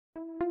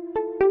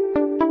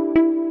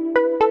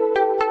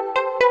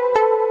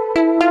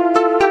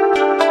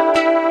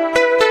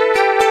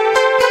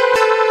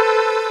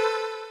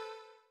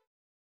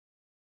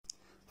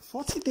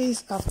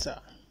days after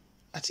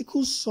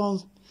Atiku's son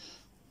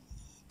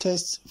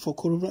tests for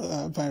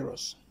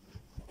coronavirus,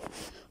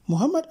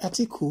 Muhammad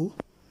Atiku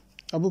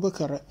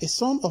Abubakar, a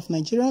son of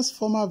Nigeria's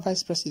former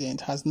vice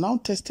president, has now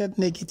tested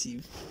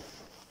negative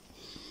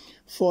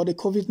for the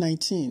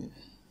COVID-19.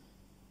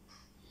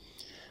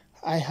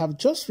 I have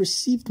just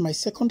received my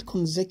second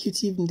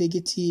consecutive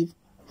negative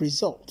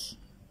result,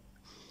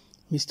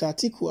 Mr.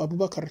 Atiku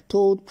Abubakar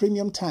told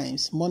Premium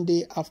Times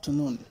Monday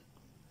afternoon.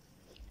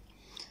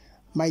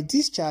 My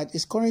discharge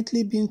is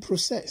currently being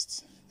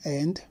processed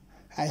and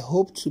I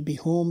hope to be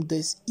home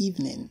this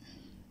evening.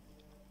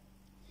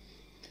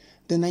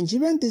 The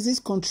Nigerian Disease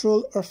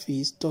Control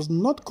Office does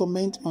not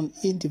comment on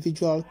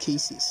individual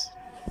cases.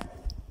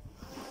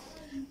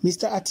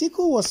 Mr.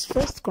 Atiku was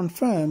first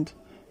confirmed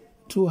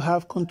to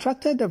have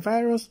contracted the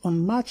virus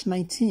on March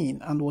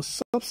 19 and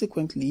was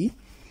subsequently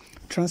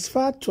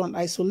transferred to an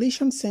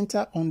isolation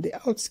center on the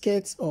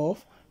outskirts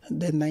of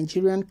the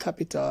Nigerian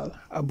capital,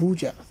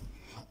 Abuja.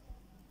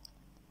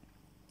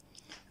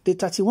 The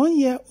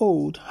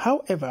 31-year-old,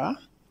 however,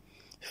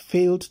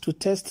 failed to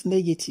test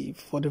negative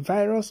for the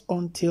virus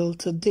until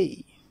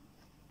today.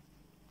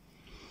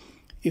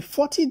 A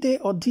 40-day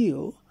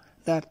ordeal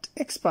that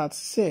experts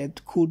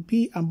said could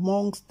be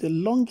amongst the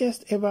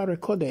longest ever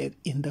recorded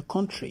in the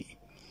country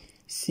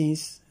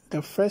since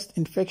the first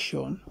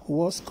infection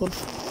was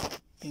confirmed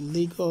in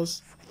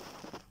Lagos,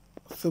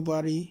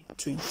 February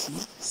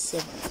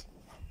 27th.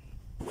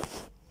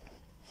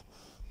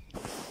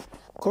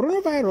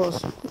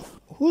 Coronavirus,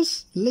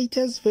 whose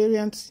latest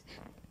variant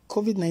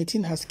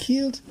COVID-19 has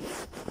killed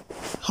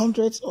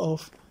hundreds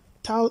of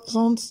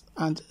thousands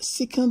and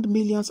sickened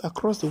millions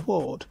across the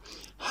world,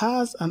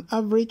 has an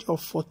average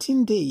of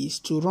 14 days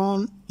to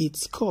run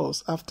its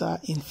course after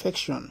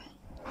infection.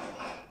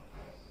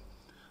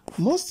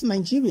 Most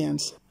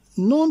Nigerians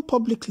known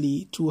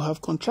publicly to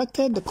have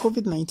contracted the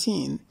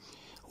COVID-19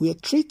 were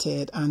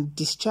treated and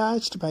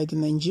discharged by the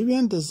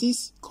Nigerian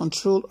Disease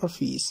Control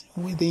Office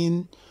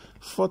within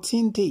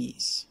 14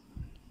 days.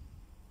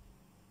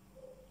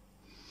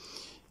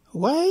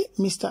 Why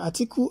Mr.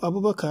 Atiku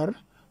Abubakar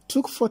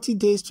took 40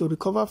 days to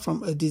recover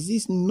from a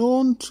disease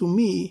known to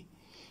be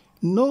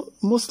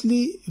most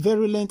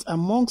virulent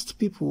amongst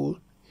people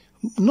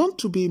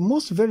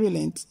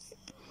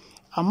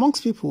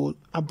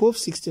above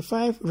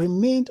 65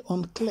 remained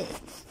unclear.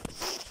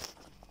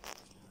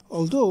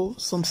 Although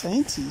some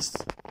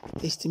scientists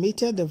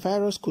estimated the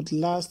virus could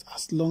last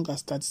as long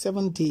as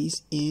 37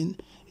 days in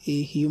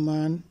a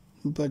human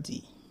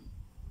body.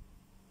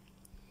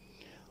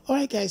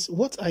 Alright guys,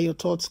 what are your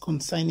thoughts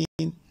concerning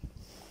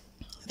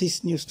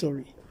this news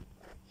story?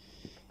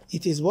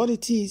 It is what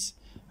it is.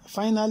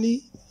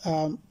 Finally,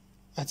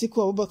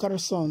 Atiku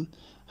Abubakar's son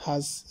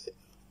has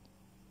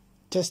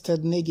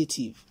tested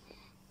negative.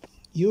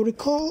 You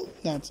recall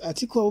that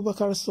Atiku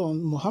Abubakar's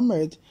son,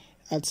 Muhammad,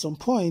 at some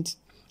point,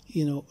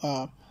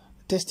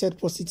 tested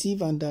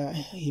positive, and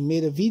he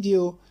made a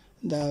video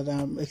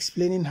that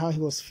explaining how he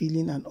was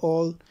feeling and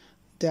all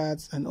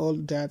that and all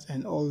that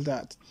and all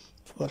that.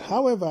 But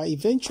however,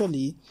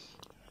 eventually,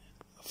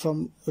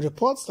 from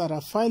reports that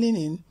are filing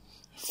in,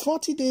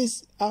 40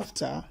 days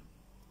after,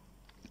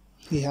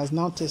 he has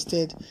now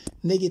tested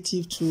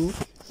negative to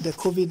the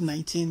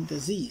COVID-19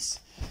 disease.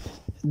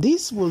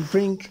 This will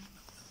bring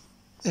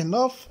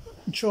enough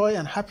joy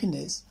and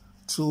happiness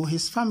to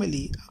his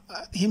family,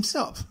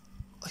 himself,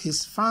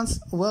 his fans,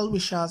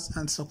 well-wishers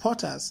and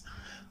supporters,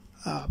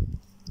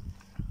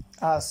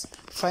 as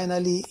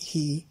finally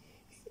he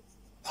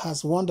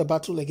has won the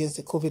battle against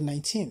the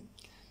COVID-19.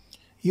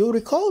 You'll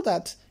recall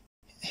that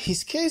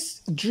his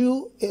case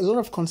drew a lot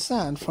of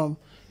concern from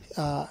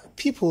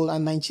people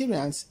and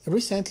Nigerians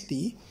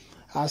recently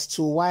as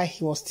to why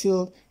he was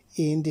still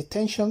in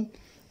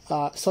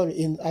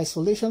in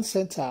isolation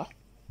center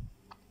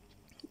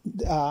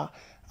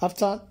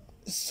after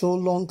so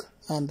long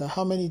and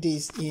how many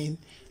days in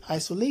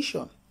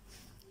isolation.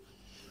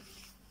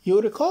 You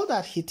recall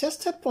that he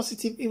tested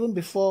positive even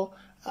before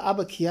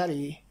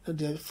Abubakar,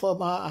 the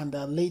former and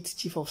the late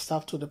chief of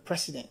staff to the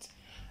president.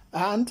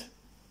 And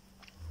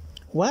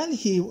while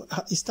he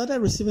started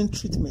receiving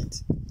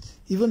treatment,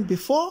 even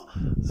before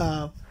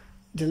the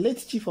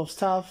late chief of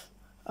staff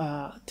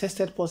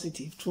tested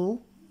positive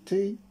to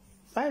the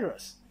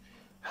virus.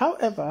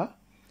 However,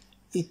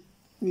 the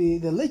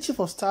late chief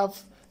of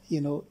staff,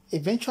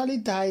 eventually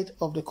died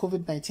of the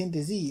COVID-19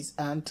 disease,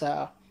 and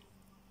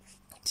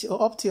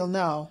up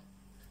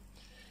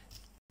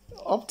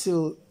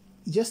till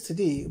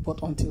yesterday,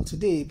 but until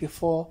today,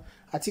 before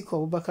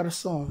Atiku Abubakar's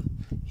son,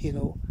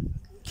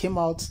 came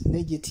out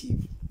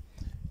negative,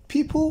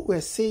 people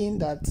were saying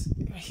that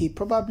he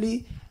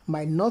probably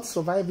might not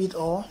survive it,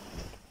 or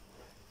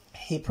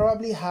he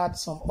probably had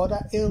some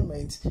other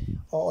ailment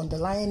or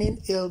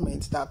underlying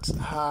ailment that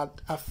had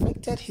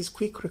affected his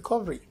quick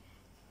recovery.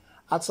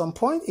 At some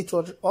point, it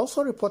was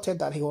also reported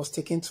that he was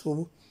taken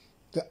to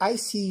the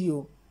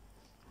ICU,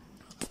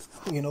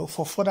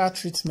 for further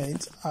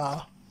treatment,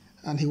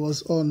 and he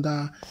was on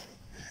the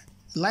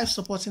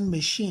life-supporting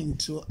machine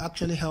to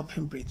actually help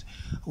him breathe.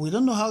 We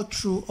don't know how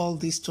true all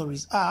these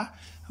stories are,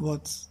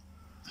 But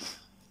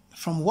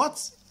from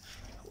what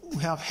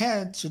we have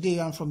heard today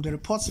and from the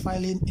reports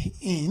filing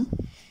in,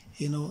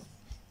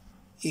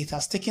 it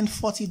has taken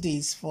 40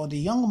 days for the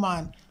young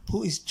man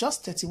who is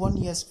just 31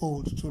 years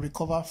old to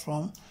recover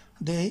from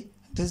the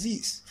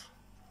disease.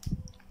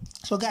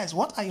 So guys,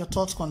 what are your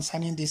thoughts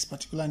concerning this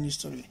particular news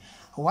story?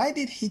 Why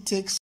did he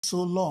take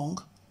so long,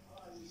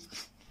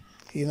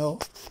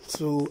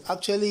 to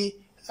actually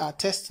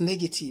test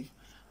negative?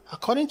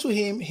 According to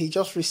him, he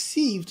just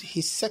received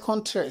his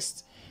second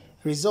test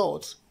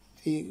result,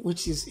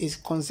 which is his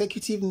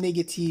consecutive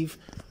negative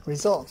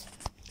result.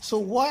 So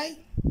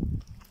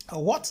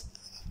what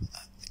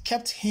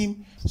kept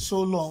him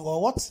so long,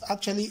 or what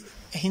actually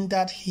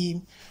hindered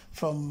him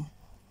from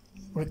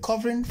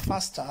recovering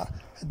faster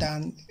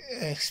than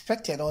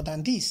expected or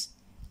than this?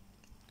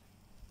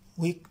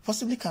 We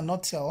possibly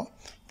cannot tell,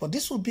 but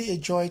this will be a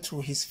joy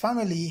to his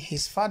family,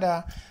 his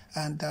father,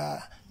 and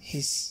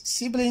his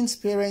siblings,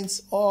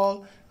 parents,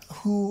 all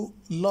who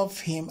love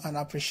him and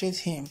appreciate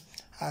him,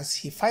 as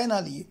he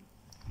finally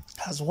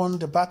has won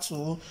the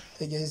battle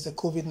against the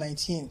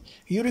COVID-19.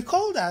 You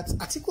recall that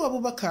Atiku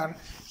Abubakar,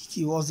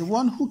 he was the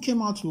one who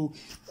came out to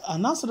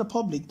announce to the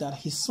public that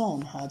his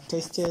son had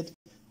tested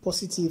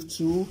positive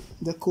to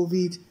the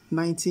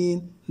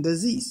COVID-19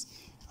 disease,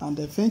 and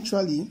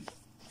eventually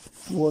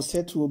was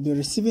said to be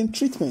receiving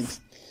treatment.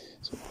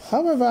 So,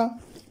 however,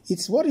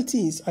 it's what it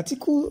is.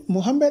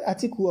 Muhammad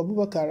Atiku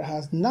Abubakar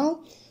has now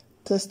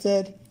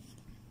tested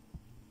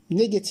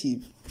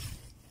negative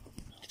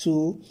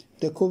to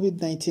the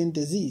COVID-19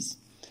 disease.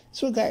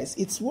 So guys,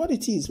 it's what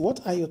it is.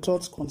 What are your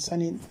thoughts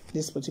concerning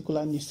this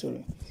particular news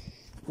story?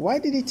 Why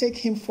did it take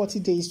him 40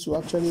 days to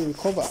actually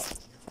recover?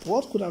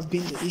 What could have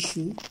been the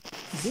issue?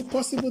 Is it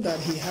possible that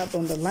he had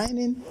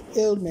underlying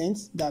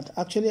ailments that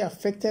actually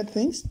affected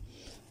things?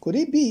 Could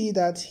it be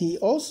that he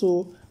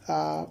also,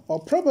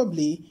 or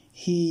probably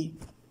he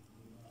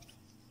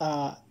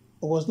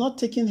was not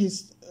taking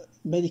his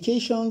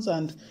medications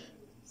and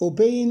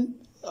obeying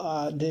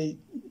the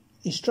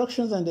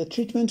instructions and the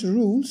treatment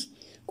rules?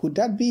 Could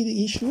that be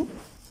the issue?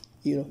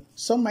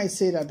 Some might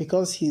say that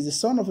because he's the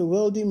son of a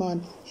wealthy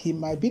man, he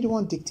might be the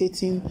one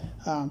dictating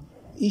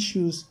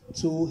issues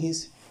to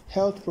his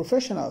health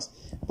professionals.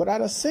 But at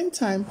the same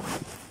time,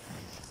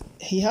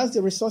 he has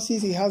the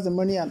resources, he has the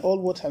money and all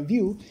what have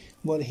you,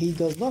 but he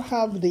does not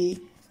have the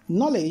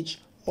knowledge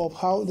of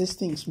how these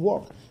things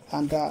work.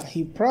 And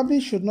he probably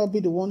should not be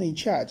the one in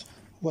charge,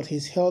 but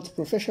his health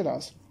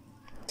professionals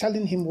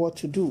telling him what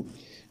to do.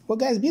 But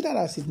guys, be that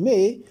as it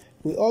may,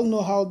 we all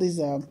know how these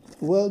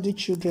wealthy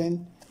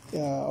children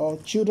or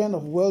children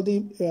of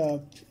wealthy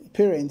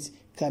parents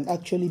can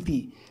actually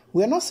be.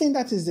 We are not saying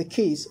that is the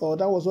case, or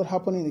that was what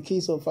happened in the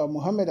case of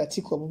Muhammad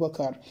Atiku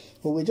Abubakar,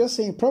 but we're just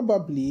saying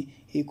probably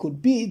it could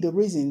be the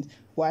reason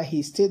why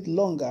he stayed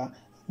longer.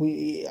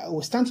 We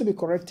stand to be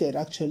corrected,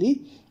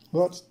 actually,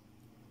 but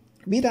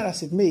be that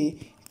as it may,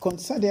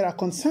 there are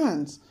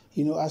concerns,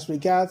 as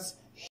regards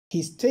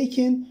he's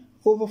taking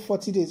over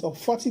 40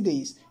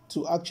 days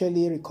to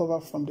actually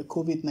recover from the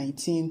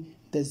COVID-19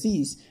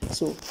 disease.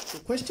 So the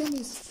question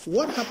is,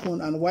 what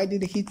happened and why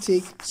did he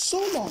take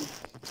so long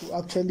to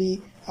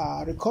actually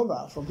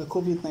recover from the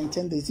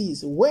COVID-19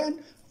 disease, when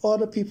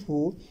other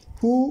people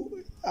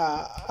who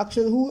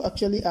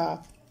actually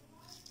are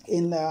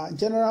in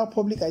general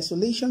public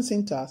isolation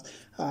centers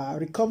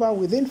recover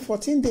within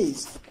 14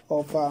 days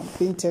of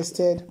being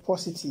tested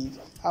positive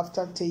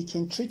after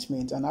taking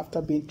treatment and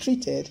after being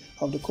treated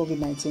of the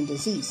COVID-19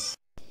 disease?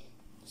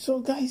 So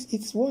guys,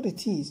 it's what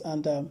it is,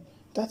 and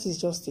that is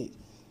just it.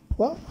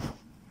 Well,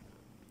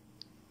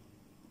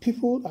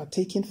 people are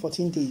taking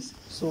 14 days,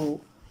 so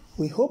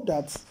we hope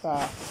that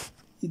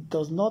it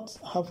does not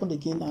happen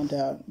again, and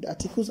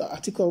Atiku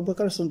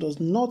Abubakar's son does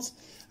not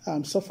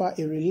suffer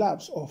a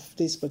relapse of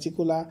this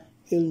particular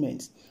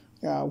ailment.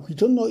 We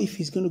don't know if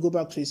he's going to go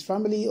back to his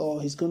family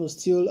or he's going to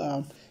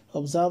still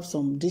observe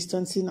some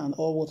distancing and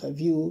all what have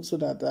you, so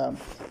that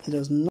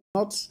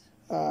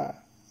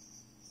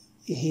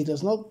he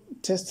does not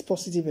test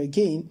positive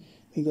again,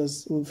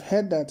 because we've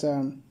heard that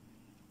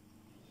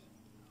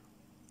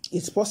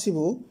it's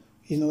possible,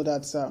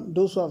 that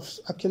those who have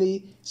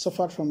actually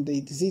suffered from the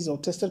disease or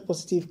tested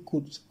positive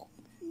could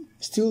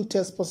still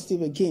test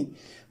positive again.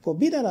 But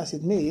be that as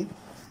it may,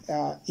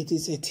 it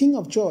is a thing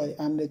of joy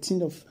and a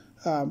thing of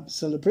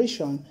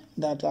celebration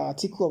that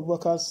Atiku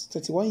Abubakar's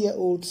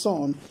 31-year-old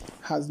son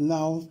has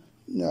now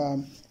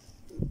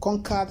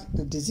conquered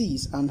the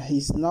disease and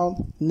he's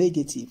now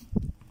negative.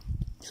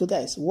 So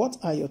guys, what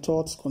are your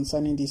thoughts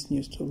concerning this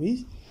news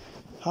story?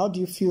 How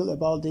do you feel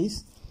about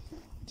this?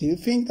 Do you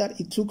think that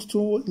it took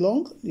too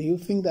long? Do you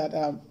think that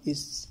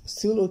it's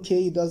still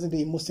okay? It doesn't.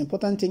 The most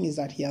important thing is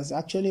that he has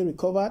actually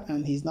recovered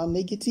and he's now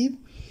negative.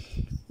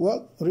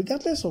 Well,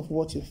 regardless of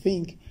what you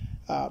think,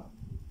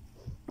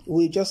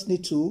 we just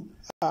need to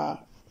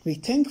be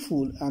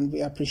thankful and we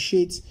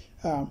appreciate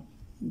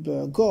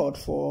God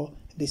for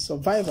the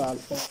survival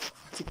of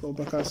Atiku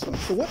Abubakar's son.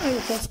 So what are your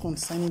thoughts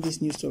concerning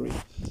this news story?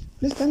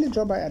 Please kindly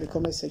drop by at the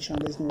comment section.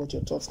 Let us know what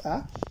your thoughts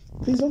are.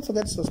 Please don't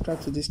forget to subscribe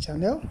to this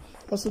channel.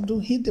 Also, do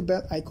hit the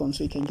bell icon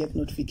so you can get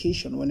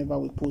notification whenever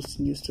we post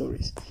new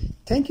stories.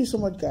 Thank you so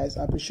much, guys.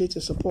 I appreciate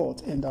your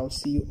support, and I'll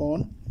see you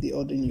on the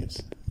other news.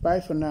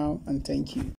 Bye for now, and thank you.